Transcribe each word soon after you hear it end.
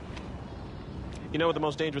You know what the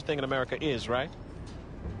most dangerous thing in America is, right?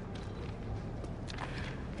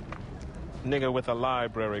 Nigga with a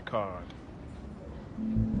library card.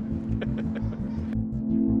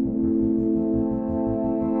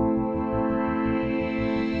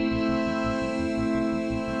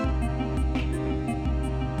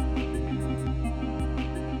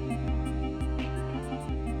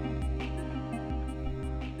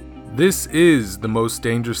 This is the Most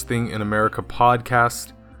Dangerous Thing in America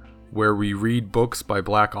podcast, where we read books by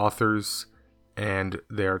black authors and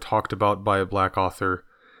they are talked about by a black author.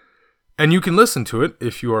 And you can listen to it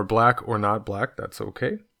if you are black or not black, that's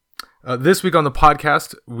okay. This week on the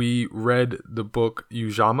podcast, we read the book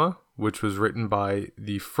Ujamaa, which was written by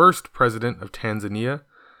the first president of Tanzania.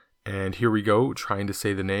 And here we go, trying to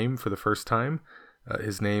say the name for the first time.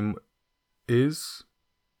 His name is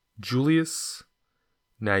Julius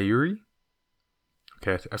Nyerere.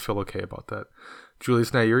 Okay, I feel okay about that.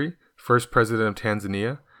 Julius Nyerere, first president of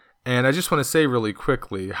Tanzania. And I just want to say really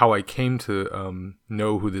quickly how I came to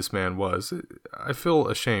know who this man was. I feel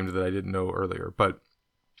ashamed that I didn't know earlier, but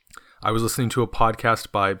I was listening to a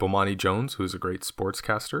podcast by Bomani Jones, who is a great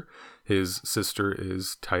sportscaster. His sister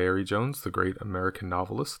is Tayari Jones, the great American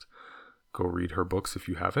novelist. Go read her books if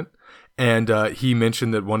you haven't. And he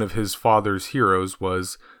mentioned that one of his father's heroes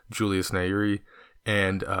was Julius Nyerere,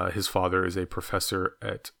 and his father is a professor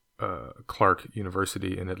at Clark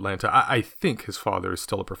University in Atlanta. I think his father is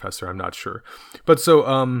still a professor. I'm not sure. But so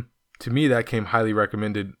to me, that came highly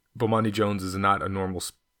recommended. Bomani Jones is not a normal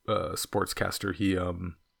sportscaster.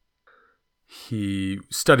 He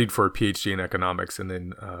studied for a PhD in economics and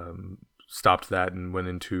then stopped that and went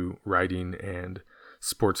into writing and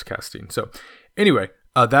sportscasting. So anyway,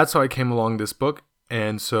 that's how I came along this book.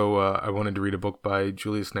 And so I wanted to read a book by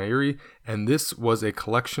Julius Nyerere, and this was a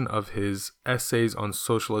collection of his essays on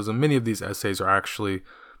socialism. Many of these essays are actually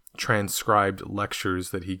transcribed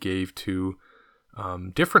lectures that he gave to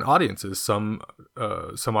different audiences. Some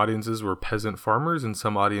audiences were peasant farmers, and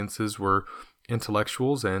some audiences were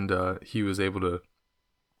intellectuals, and he was able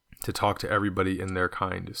to talk to everybody in their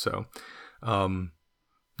kind. So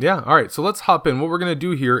yeah, all right, so let's hop in. What we're going to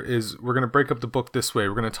do here is we're going to break up the book this way.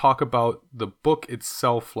 We're going to talk about the book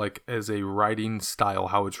itself, like as a writing style,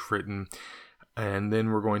 how it's written, and then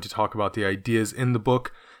we're going to talk about the ideas in the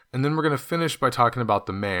book, and then we're going to finish by talking about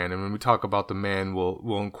the man. And when we talk about the man,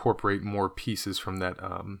 we'll incorporate more pieces from that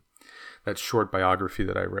short biography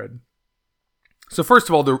that I read. So first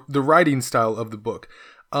of all, the writing style of the book.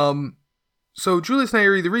 So Julius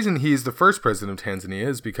Nyerere, the reason he is the first president of Tanzania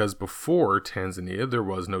is because before Tanzania, there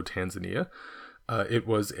was no Tanzania. It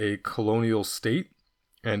was a colonial state,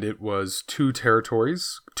 and it was two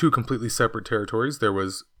completely separate territories. There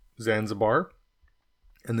was Zanzibar,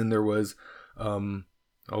 and then there was, oh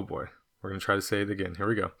boy, we're going to try to say it again. Here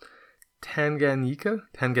we go.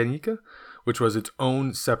 Tanganyika, which was its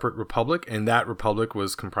own separate republic, and that republic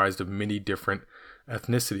was comprised of many different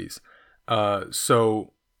ethnicities.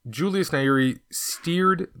 So Julius Nyerere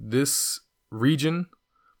steered this region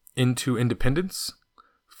into independence,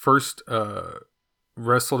 first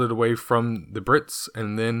wrestled it away from the Brits,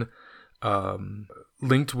 and then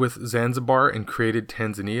linked with Zanzibar and created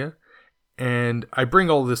Tanzania. And I bring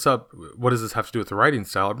all this up. What does this have to do with the writing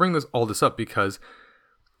style? I bring all this up because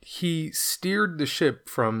he steered the ship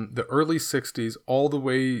from the early 60s all the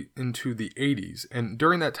way into the 80s, and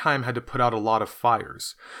during that time had to put out a lot of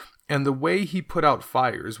fires. And the way he put out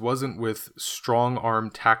fires wasn't with strong-arm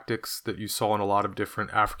tactics that you saw in a lot of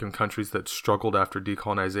different African countries that struggled after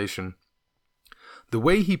decolonization. The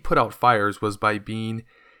way he put out fires was by being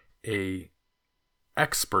an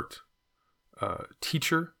expert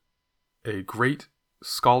teacher, a great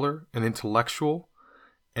scholar, an intellectual,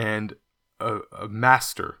 and a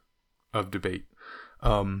master of debate.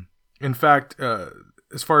 In fact,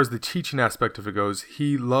 as far as the teaching aspect of it goes,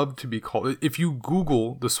 he loved to be called, if you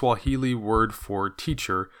Google the Swahili word for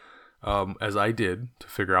teacher, as I did to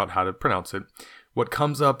figure out how to pronounce it, what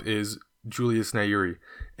comes up is Julius Nyerere.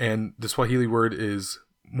 And the Swahili word is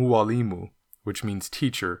muwalimu, which means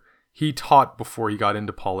teacher. He taught before he got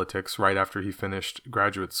into politics, right after he finished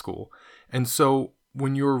graduate school. And so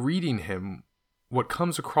when you're reading him, what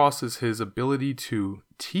comes across is his ability to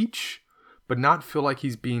teach, but not feel like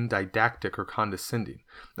he's being didactic or condescending.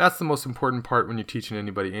 That's the most important part when you're teaching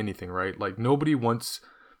anybody anything, right? Like, nobody wants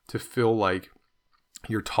to feel like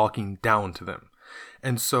you're talking down to them.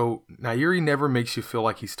 And so Nyerere never makes you feel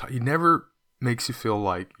like he never makes you feel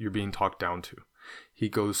like you're being talked down to. He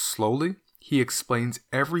goes slowly. He explains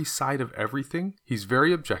every side of everything. He's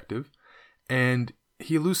very objective, and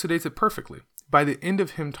he elucidates it perfectly. By the end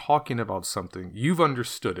of him talking about something, you've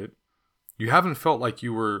understood it. You haven't felt like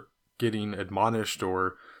you were getting admonished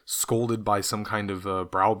or scolded by some kind of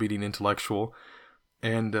browbeating intellectual,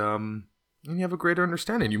 and you have a greater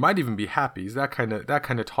understanding. You might even be happy. He's that kind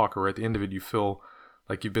of talker. At the end of it, you feel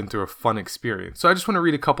like you've been through a fun experience. So I just want to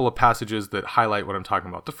read a couple of passages that highlight what I'm talking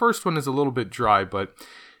about. The first one is a little bit dry, but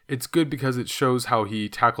it's good because it shows how he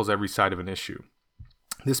tackles every side of an issue.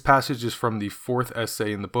 This passage is from the 4th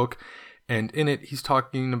essay in the book, and in it he's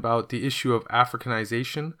talking about the issue of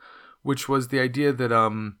Africanization, which was the idea that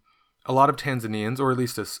a lot of Tanzanians, or at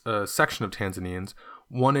least a section of Tanzanians,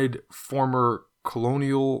 wanted former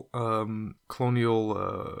colonial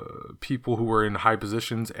people who were in high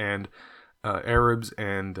positions and Arabs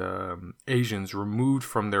and Asians removed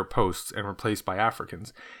from their posts and replaced by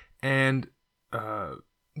Africans. And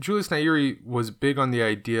Julius Nyerere was big on the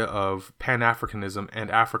idea of Pan-Africanism and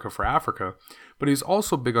Africa for Africa, but he's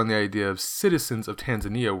also big on the idea of citizens of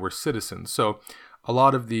Tanzania were citizens. So a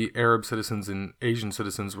lot of the Arab citizens and Asian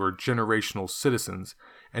citizens were generational citizens,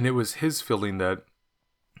 and it was his feeling that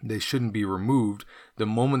they shouldn't be removed. The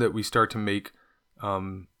moment that we start to make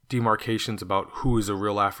demarcations about who is a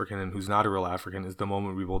real African and who's not a real African is the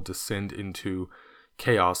moment we will descend into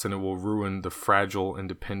chaos, and it will ruin the fragile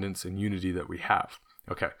independence and unity that we have.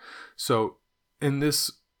 Okay, so in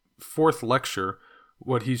this 4th lecture,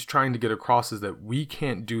 what he's trying to get across is that we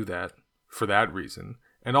can't do that for that reason,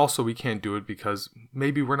 and also we can't do it because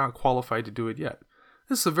maybe we're not qualified to do it yet.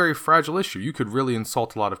 This is a very fragile issue. You could really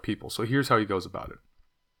insult a lot of people, so here's how he goes about it.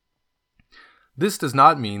 This does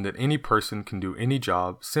not mean that any person can do any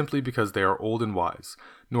job simply because they are old and wise,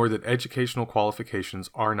 nor that educational qualifications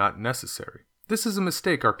are not necessary. This is a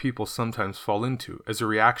mistake our people sometimes fall into as a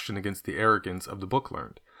reaction against the arrogance of the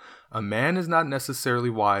book-learned. A man is not necessarily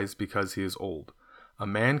wise because he is old. A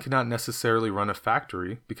man cannot necessarily run a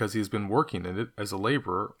factory because he has been working in it as a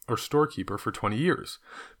laborer or storekeeper for 20 years.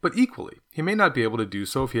 But equally, he may not be able to do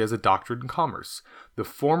so if he has a doctorate in commerce. The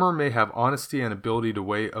former may have honesty and ability to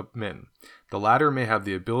weigh up men. The latter may have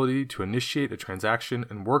the ability to initiate a transaction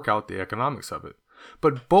and work out the economics of it.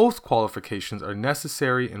 But both qualifications are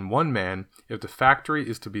necessary in one man if the factory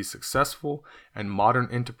is to be successful and modern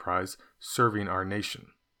enterprise serving our nation.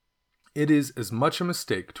 It is as much a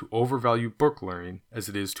mistake to overvalue book learning as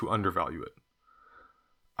it is to undervalue it.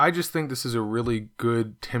 I just think this is a really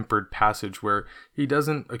good tempered passage where he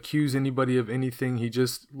doesn't accuse anybody of anything. He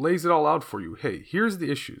just lays it all out for you. Hey, here's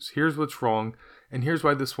the issues. Here's what's wrong. And here's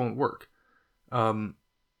why this won't work.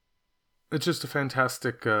 It's just a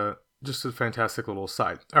fantastic little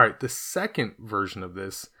aside. All right, the second version of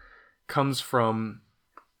this comes from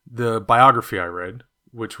the biography I read,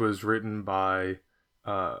 which was written by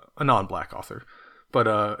a non-black author. But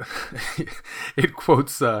it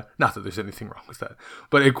quotes, not that there's anything wrong with that,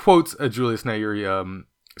 but it quotes a Julius Nyerere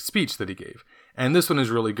speech that he gave. And this one is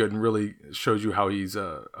really good and really shows you how he's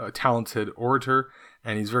a talented orator,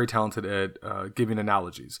 and he's very talented at giving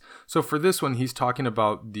analogies. So for this one, he's talking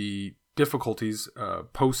about the difficulties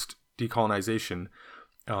post-decolonization,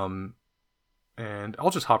 and I'll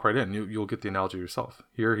just hop right in. You'll get the analogy yourself.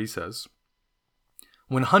 Here he says,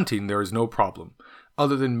 when hunting, there is no problem,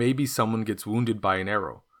 other than maybe someone gets wounded by an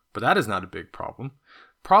arrow. But that is not a big problem.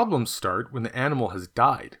 Problems start when the animal has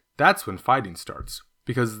died. That's when fighting starts.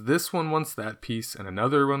 Because this one wants that piece, and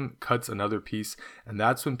another one cuts another piece, and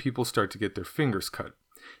that's when people start to get their fingers cut.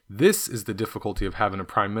 This is the difficulty of having a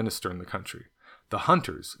prime minister in the country. The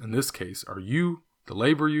hunters, in this case, are you, the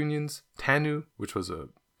labor unions, TANU, which was the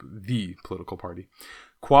political party,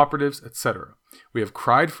 cooperatives, etc. We have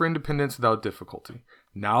cried for independence without difficulty.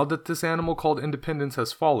 Now that this animal called independence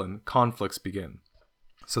has fallen, conflicts begin.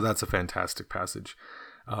 So that's a fantastic passage.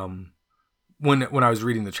 When I was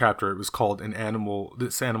reading the chapter, it was called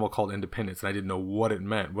this animal called independence, and I didn't know what it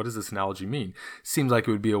meant. What does this analogy mean? Seems like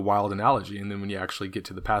it would be a wild analogy, and then when you actually get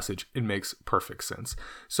to the passage, it makes perfect sense.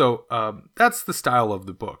 So that's the style of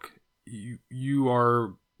the book.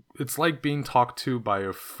 It's like being talked to by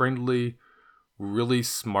a friendly, really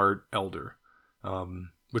smart elder,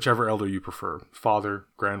 whichever elder you prefer, father,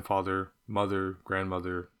 grandfather, mother,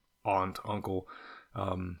 grandmother, aunt, uncle.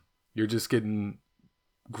 You're just getting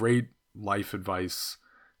great life advice,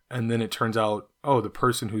 and then it turns out, the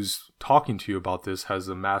person who's talking to you about this has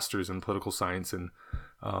a master's in political science and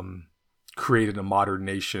created a modern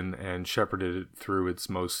nation and shepherded it through its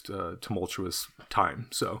most tumultuous time.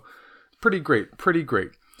 So pretty great.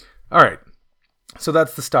 All right, so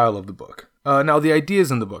that's the style of the book. Now the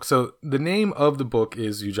ideas in the book. So the name of the book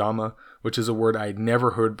is Ujamaa, which is a word I'd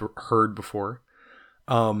never heard before.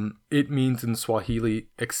 It means in Swahili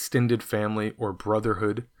extended family or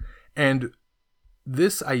brotherhood. And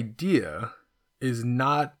this idea is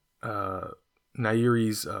not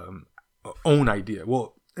Nyerere's own idea.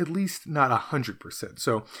 Well, at least not 100%.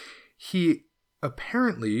 So he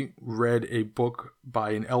apparently read a book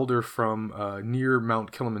by an elder from near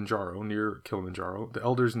Kilimanjaro. The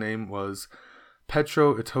elder's name was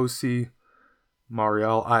Petro Itosi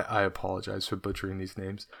Mariel. I apologize for butchering these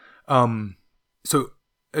names. So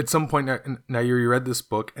at some point, Nyerere read this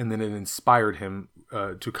book, and then it inspired him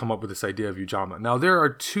to come up with this idea of Ujamaa. Now, there are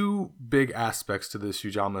two big aspects to this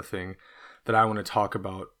Ujamaa thing that I want to talk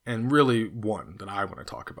about, and really one that I want to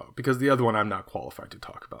talk about, because the other one I'm not qualified to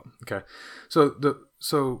talk about. Okay,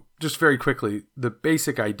 so just very quickly, the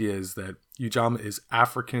basic idea is that Ujamaa is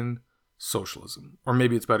African socialism, or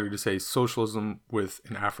maybe it's better to say socialism with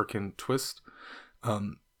an African twist.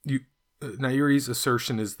 Nyerere's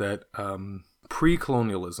assertion is that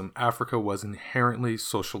pre-colonialism, Africa was inherently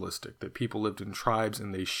socialistic, that people lived in tribes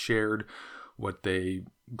and they shared what they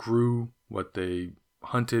grew, what they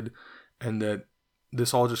hunted, and that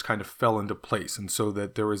this all just kind of fell into place. And so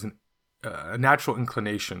that there was a natural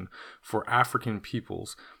inclination for African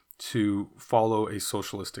peoples to follow a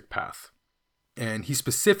socialistic path. And he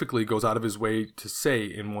specifically goes out of his way to say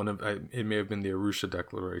in one of, it may have been the Arusha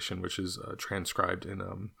Declaration, which is transcribed in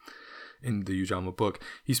the Ujamaa book,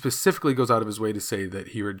 he specifically goes out of his way to say that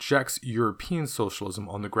he rejects European socialism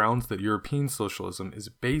on the grounds that European socialism is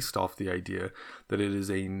based off the idea that it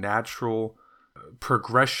is a natural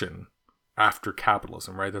progression after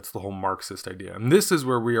capitalism, right? That's the whole Marxist idea. And this is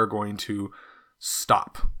where we are going to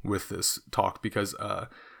stop with this talk, because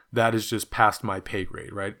that is just past my pay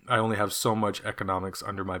grade, right? I only have so much economics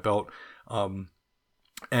under my belt.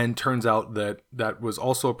 And turns out that that was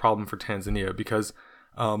also a problem for Tanzania, because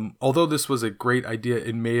although this was a great idea,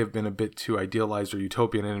 it may have been a bit too idealized or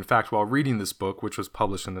utopian. And in fact, while reading this book, which was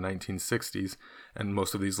published in the 1960s, and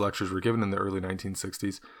most of these lectures were given in the early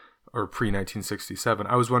 1960s, or pre-1967,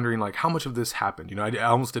 I was wondering, like, how much of this happened? You know, I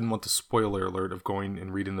almost didn't want the spoiler alert of going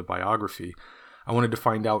and reading the biography. I wanted to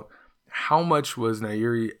find out how much was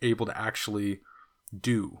Nyerere able to actually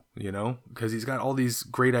do, you know, because he's got all these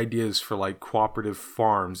great ideas for like cooperative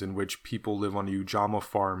farms in which people live on a Ujamaa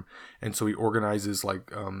farm. And so he organizes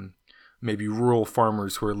like maybe rural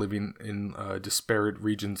farmers who are living in disparate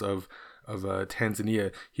regions of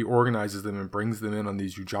Tanzania. He organizes them and brings them in on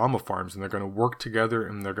these Ujamaa farms, and they're going to work together,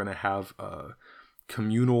 and they're going to have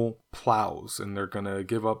communal plows, and they're going to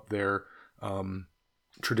give up their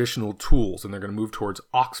traditional tools, and they're going to move towards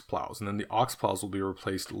ox plows, and then the ox plows will be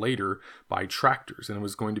replaced later by tractors, and it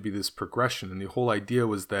was going to be this progression. And the whole idea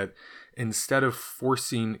was that instead of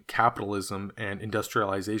forcing capitalism and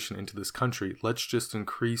industrialization into this country, let's just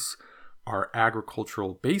increase our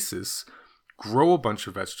agricultural basis, grow a bunch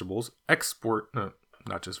of vegetables, export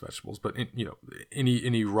not just vegetables, but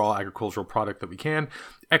any raw agricultural product that we can,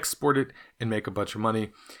 export it and make a bunch of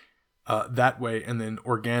money that way, and then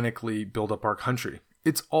organically build up our country.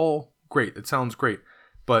 It's all great. It sounds great,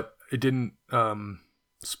 but it didn't.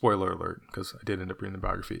 Spoiler alert, because I did end up reading the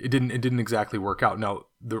biography. It didn't exactly work out. Now,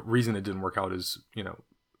 the reason it didn't work out is,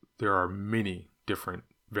 there are many different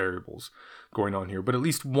variables going on here, but at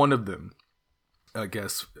least one of them, I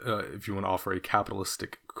guess, if you want to offer a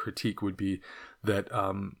capitalistic critique, would be that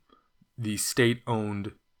the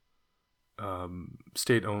state-owned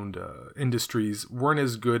industries weren't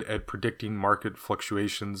as good at predicting market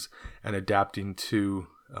fluctuations and adapting to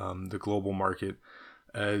the global market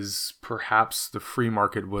as perhaps the free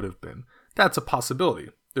market would have been. That's a possibility.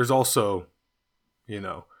 There's also,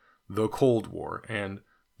 the Cold War and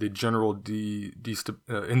the general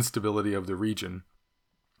instability of the region,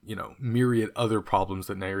 myriad other problems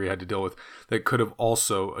that Nyerere had to deal with that could have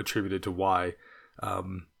also attributed to why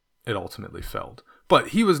it ultimately failed. But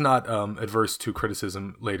he was not adverse to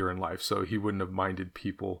criticism later in life, so he wouldn't have minded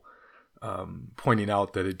people pointing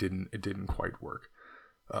out that it didn't quite work.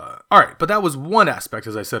 All right, but that was one aspect,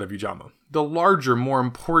 as I said, of Ujamaa. The larger, more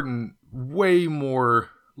important, way more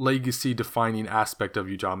legacy-defining aspect of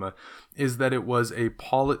Ujamaa is that it was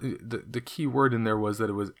the key word in there was that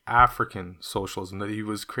it was African socialism, that he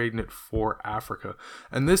was creating it for Africa.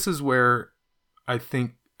 And this is where I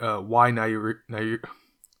think why Nyerere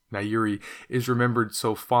is remembered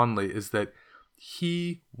so fondly, is that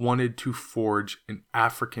he wanted to forge an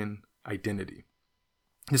African identity.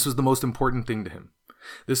 This was the most important thing to him.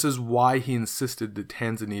 This is why he insisted that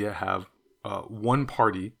Tanzania have one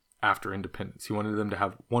party after independence. He wanted them to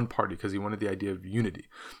have one party because he wanted the idea of unity.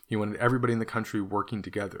 He wanted everybody in the country working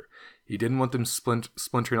together. He didn't want them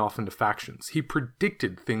splintering off into factions. He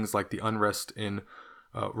predicted things like the unrest in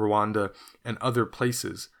Rwanda and other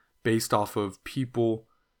places based off of people,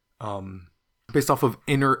 based off of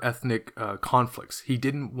inter-ethnic conflicts. He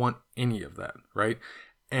didn't want any of that, right?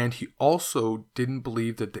 And he also didn't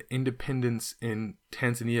believe that the independence in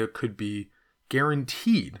Tanzania could be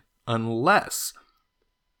guaranteed unless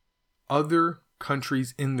other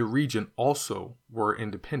countries in the region also were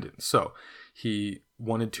independent. So he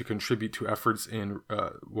wanted to contribute to efforts in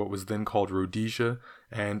what was then called Rhodesia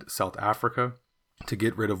and South Africa to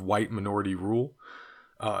get rid of white minority rule.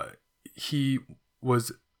 He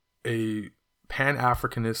was a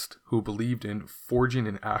Pan-Africanist who believed in forging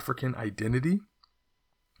an African identity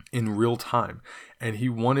in real time. And he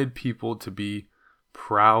wanted people to be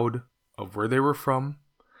proud of where they were from.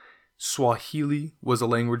 Swahili was a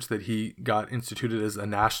language that he got instituted as a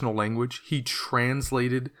national language. He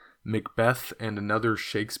translated Macbeth and another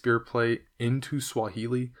Shakespeare play into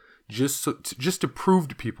Swahili just to prove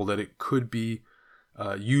to people that it could be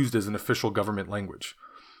used as an official government language.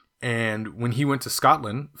 And when he went to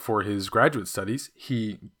Scotland for his graduate studies,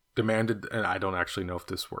 he demanded, and I don't actually know if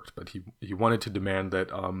this worked, but he wanted to demand that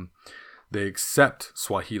they accept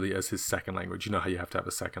Swahili as his second language. You know how you have to have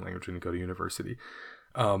a second language when you go to university.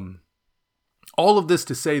 All of this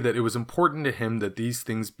to say that it was important to him that these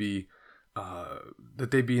things be,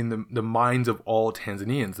 that they be in the minds of all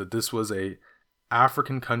Tanzanians, that this was a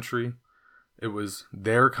African country. It was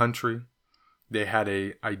their country. They had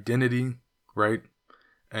a identity, right?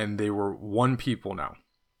 And they were one people now.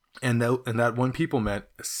 And that one people meant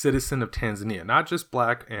a citizen of Tanzania, not just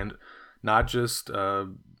black and not just,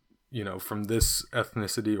 from this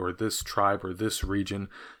ethnicity or this tribe or this region.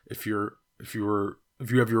 If you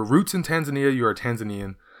have your roots in Tanzania, you're a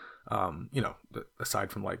Tanzanian,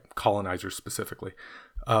 aside from like colonizers specifically,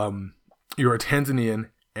 you're a Tanzanian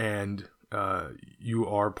and you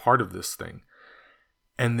are part of this thing.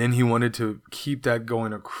 And then he wanted to keep that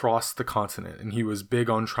going across the continent. And he was big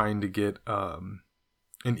on trying to get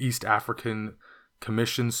an East African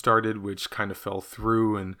commission started, which kind of fell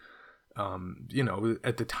through. And,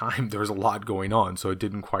 at the time there was a lot going on, so it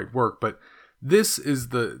didn't quite work. But this is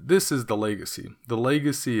the legacy. The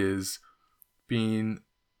legacy is being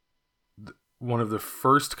one of the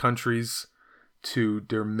first countries to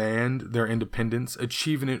demand their independence,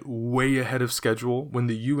 achieving it way ahead of schedule. When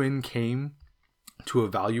the UN came to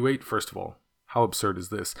evaluate, first of all, how absurd is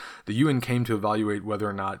this? The UN came to evaluate whether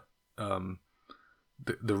or not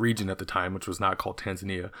the region at the time, which was not called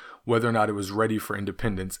Tanzania, whether or not it was ready for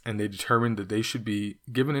independence, and they determined that they should be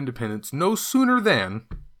given independence no sooner than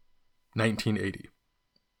 1980.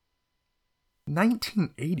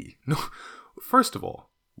 1980? No, first of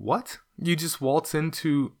all, what? You just waltz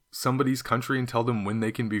into somebody's country and tell them when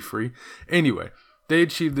they can be free? Anyway, they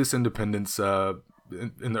achieved this independence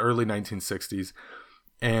in the early 1960s,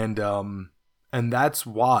 and that's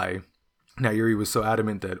why Nyerere was so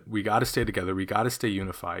adamant that we got to stay together, we got to stay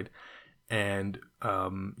unified, and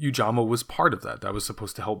Ujamaa was part of that. That was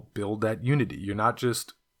supposed to help build that unity. You're not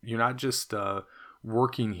just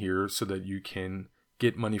working here so that you can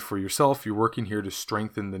get money for yourself. You're working here to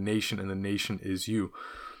strengthen the nation, and the nation is you.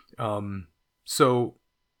 So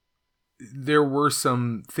there were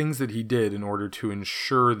some things that he did in order to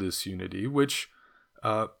ensure this unity, which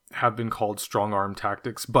have been called strong arm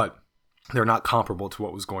tactics, but they're not comparable to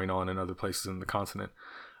what was going on in other places in the continent.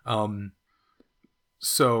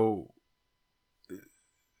 So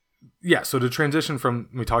to transition from,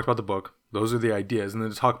 we talked about the book, those are the ideas, and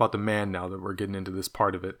then to talk about the man now that we're getting into this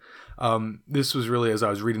part of it. This was really, as I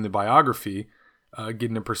was reading the biography,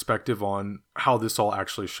 getting a perspective on how this all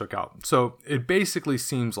actually shook out. So it basically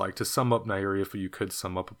seems like, to sum up Nyerere, if you could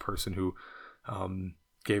sum up a person who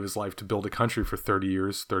gave his life to build a country for 37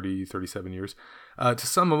 years. To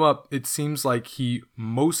sum him up, it seems like he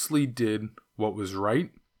mostly did what was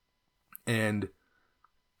right and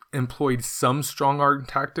employed some strong arm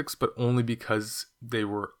tactics, but only because they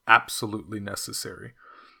were absolutely necessary.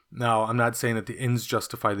 Now, I'm not saying that the ends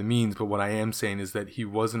justify the means, but what I am saying is that he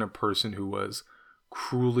wasn't a person who was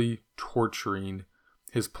cruelly torturing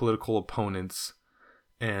his political opponents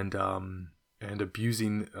and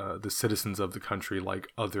abusing the citizens of the country like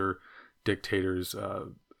other dictators.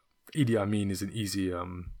 Idi Amin is an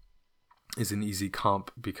easy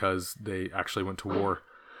comp because they actually went to war.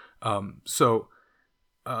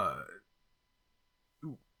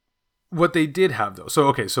 What they did have, though, so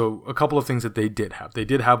a couple of things that they did have. They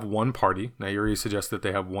did have one party. Nyerere suggests that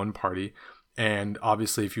they have one party, and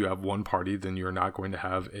obviously if you have one party, then you're not going to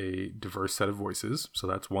have a diverse set of voices. So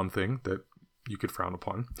that's one thing that you could frown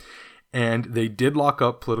upon. And they did lock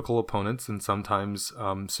up political opponents and sometimes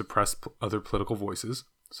suppress other political voices.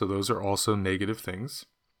 So those are also negative things.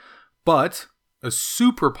 But a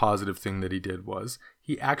super positive thing that he did was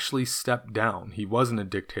he actually stepped down. He wasn't a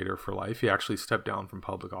dictator for life. He actually stepped down from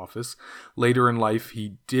public office. Later in life,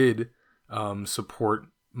 he did support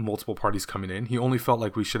multiple parties coming in. He only felt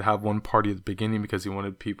like we should have one party at the beginning because he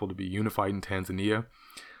wanted people to be unified in Tanzania.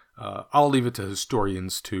 I'll leave it to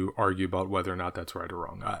historians to argue about whether or not that's right or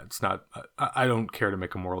wrong. It's not. I don't care to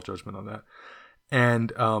make a moral judgment on that. And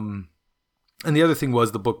the other thing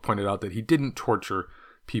was, the book pointed out that he didn't torture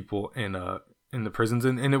people in the prisons,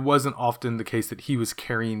 and it wasn't often the case that he was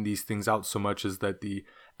carrying these things out so much as that the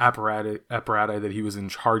apparatus that he was in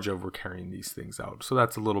charge of were carrying these things out. So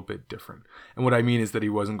that's a little bit different. And what I mean is that he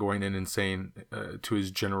wasn't going in and saying to his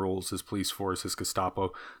generals, his police force, his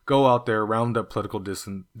Gestapo, go out there, round up political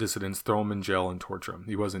dissidents, throw them in jail and torture them.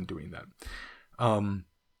 He wasn't doing that. And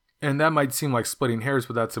that might seem like splitting hairs,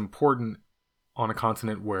 but that's important on a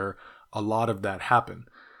continent where a lot of that happened.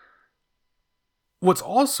 What's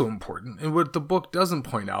also important, and what the book doesn't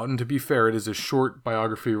point out, and to be fair, it is a short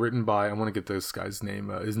biography written by, I want to get this guy's name.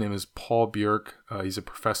 His name is Paul Bjerk. He's a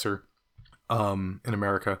professor in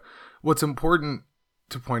America. What's important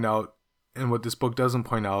to point out, and what this book doesn't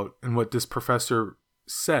point out, and what this professor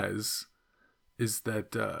says, is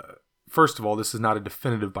that, first of all, this is not a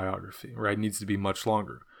definitive biography, right? It needs to be much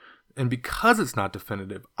longer. And because it's not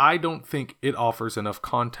definitive, I don't think it offers enough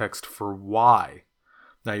context for why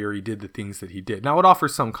Nyerere did the things that he did. Now, it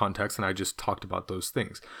offers some context, and I just talked about those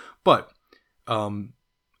things. But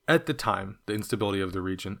at the time, the instability of the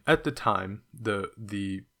region, at the time,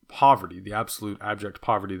 the poverty, the absolute abject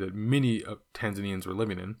poverty that many Tanzanians were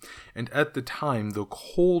living in, and at the time, the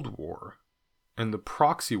Cold War and the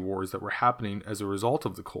proxy wars that were happening as a result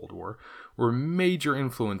of the Cold War were major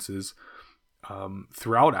influences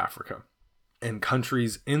throughout Africa. And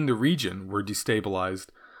countries in the region were destabilized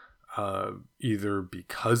either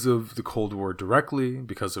because of the Cold War directly,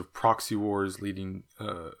 because of proxy wars leading,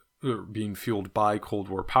 being fueled by Cold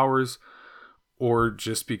War powers, or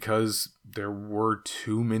just because there were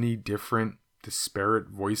too many different disparate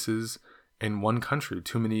voices in one country,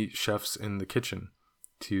 too many chefs in the kitchen,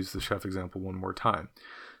 to use the chef example one more time.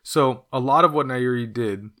 So a lot of what Nyerere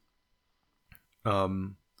did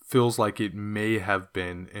feels like it may have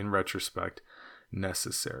been, in retrospect,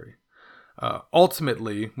 necessary.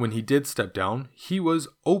 Ultimately, when he did step down, he was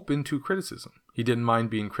open to criticism. He didn't mind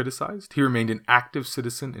being criticized. He remained an active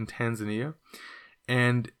citizen in Tanzania.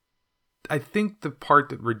 And I think the part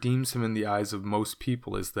that redeems him in the eyes of most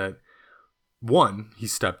people is that, 1, he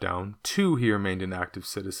stepped down. 2, he remained an active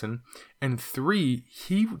citizen. And 3,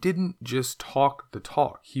 he didn't just talk the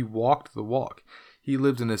talk. He walked the walk. He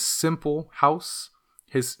lived in a simple house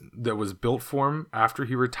that was built for him after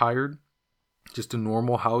he retired. Just a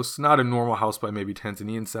normal house, not a normal house by maybe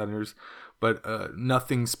Tanzanian standards, but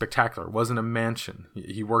nothing spectacular. It wasn't a mansion.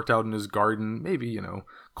 He worked out in his garden, maybe,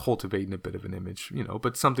 cultivating a bit of an image,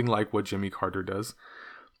 but something like what Jimmy Carter does,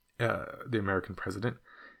 the American president.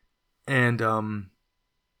 And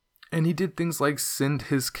he did things like send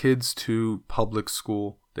his kids to public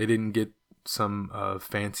school. They didn't get some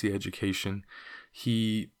fancy education.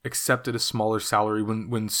 He accepted a smaller salary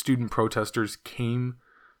when student protesters came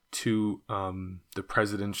to the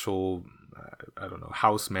presidential,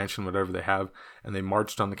 house, mansion, whatever they have, and they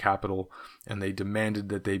marched on the Capitol, and they demanded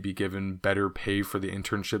that they be given better pay for the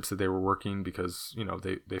internships that they were working because,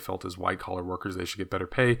 they felt as white-collar workers they should get better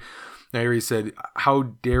pay. Nyerere said, how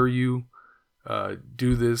dare you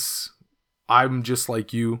do this? I'm just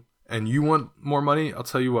like you, and you want more money? I'll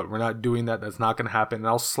tell you what, we're not doing that. That's not going to happen, and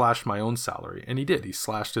I'll slash my own salary. And he did. He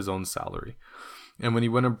slashed his own salary. And when he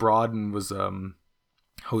went abroad and was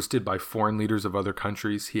hosted by foreign leaders of other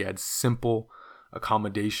countries, he had simple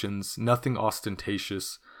accommodations, nothing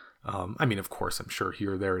ostentatious. Of course, I'm sure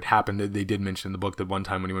here or there it happened. They did mention in the book that one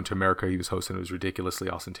time when he went to America, he was hosted. It was ridiculously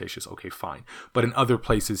ostentatious. Okay, fine. But in other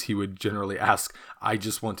places, he would generally ask, I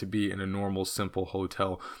just want to be in a normal, simple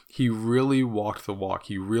hotel. He really walked the walk.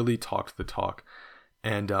 He really talked the talk.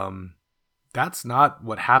 And that's not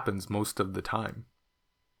what happens most of the time.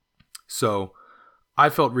 So I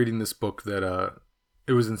felt reading this book that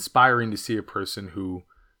it was inspiring to see a person who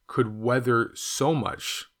could weather so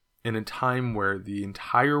much in a time where the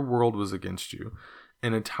entire world was against you,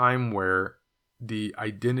 in a time where the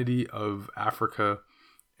identity of Africa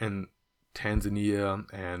and Tanzania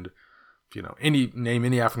and,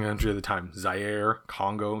 any African country at the time, Zaire,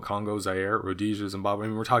 Congo, Zaire, Rhodesia, Zimbabwe.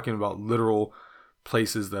 We're talking about literal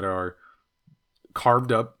places that are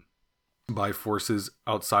carved up by forces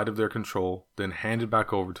outside of their control, then handed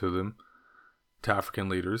back over to them, to African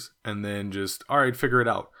leaders, and then just, all right, figure it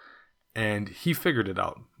out. And he figured it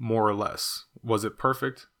out, more or less. Was it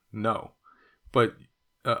perfect? No. But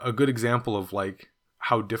a good example of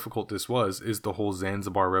how difficult this was is the whole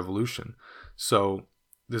Zanzibar revolution. So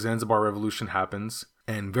the Zanzibar revolution happens,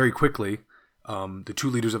 and very quickly, the two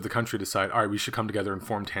leaders of the country decide, all right, we should come together and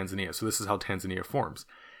form Tanzania. So this is how Tanzania forms.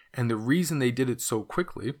 And the reason they did it so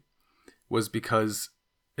quickly was because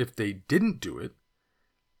if they didn't do it,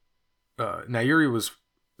 Nyerere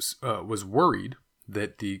was worried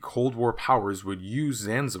that the Cold War powers would use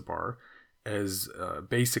Zanzibar as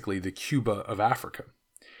basically the Cuba of Africa.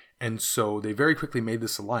 And so they very quickly made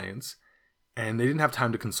this alliance, and they didn't have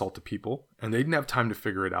time to consult the people, and they didn't have time to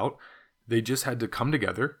figure it out. They just had to come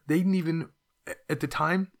together. They didn't even, at the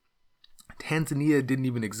time, Tanzania didn't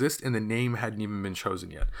even exist, and the name hadn't even been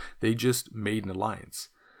chosen yet. They just made an alliance.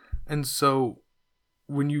 And so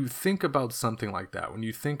when you think about something like that, when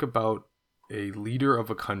you think about a leader of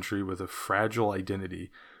a country with a fragile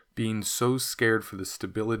identity being so scared for the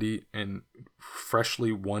stability and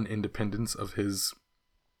freshly won independence of his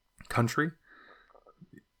country,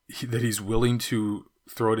 that he's willing to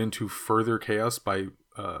throw it into further chaos by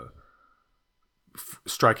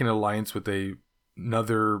striking an alliance with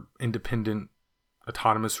another independent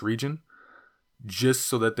autonomous region just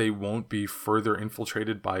so that they won't be further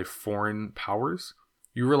infiltrated by foreign powers,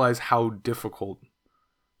 you realize how difficult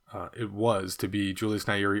it was to be Julius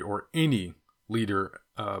Nyerere or any leader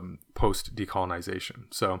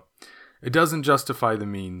post-decolonization. So it doesn't justify the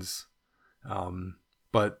means,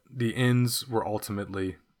 but the ends were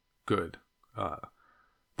ultimately good.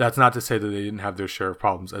 That's not to say that they didn't have their share of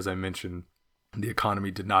problems. As I mentioned, the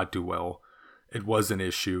economy did not do well. It was an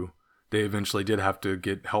issue. They eventually did have to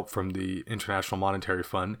get help from the International Monetary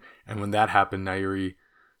Fund. And when that happened, Nyerere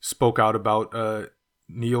spoke out about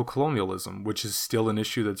neocolonialism, which is still an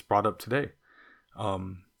issue that's brought up today.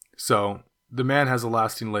 So the man has a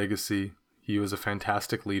lasting legacy. He was a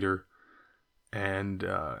fantastic leader. And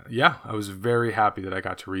I was very happy that I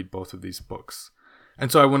got to read both of these books.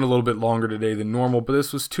 And so I went a little bit longer today than normal, but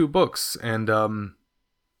this was 2 books. And,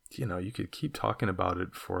 you could keep talking about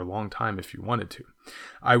it for a long time if you wanted to.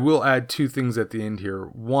 I will add 2 things at the end here.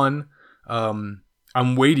 One, I'm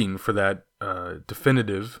waiting for that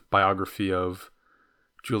definitive biography of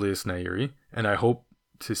Julius Nyerere, and I hope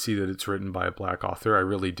to see that it's written by a Black author. I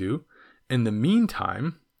really do. In the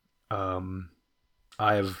meantime,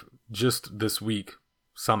 I have just this week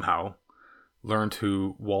somehow learned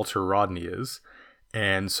who Walter Rodney is,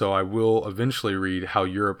 and so I will eventually read How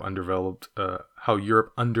Europe Underdeveloped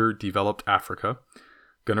Africa.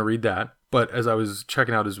 Gonna read that. But as I was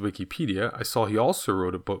checking out his Wikipedia, I saw he also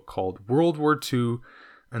wrote a book called World War II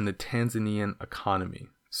and the Tanzanian Economy.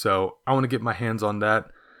 So I want to get my hands on that,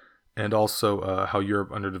 and also How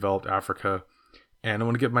Europe Underdeveloped Africa. And I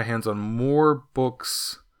want to get my hands on more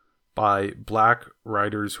books by Black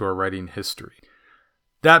writers who are writing history.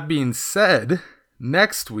 That being said,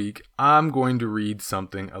 next week I'm going to read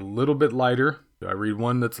something a little bit lighter. I read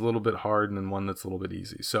one that's a little bit hard and then one that's a little bit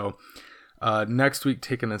easy. So next week,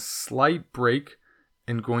 taking a slight break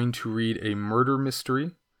and going to read a murder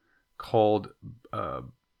mystery called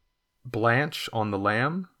Blanche on the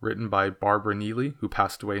Lam, written by Barbara Neely, who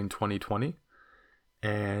passed away in 2020.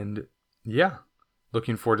 And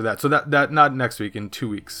looking forward to that. So that not next week, in 2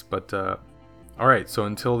 weeks. But all right, so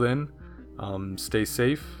until then, stay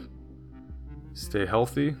safe, stay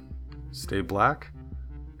healthy, stay Black,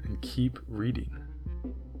 and keep reading.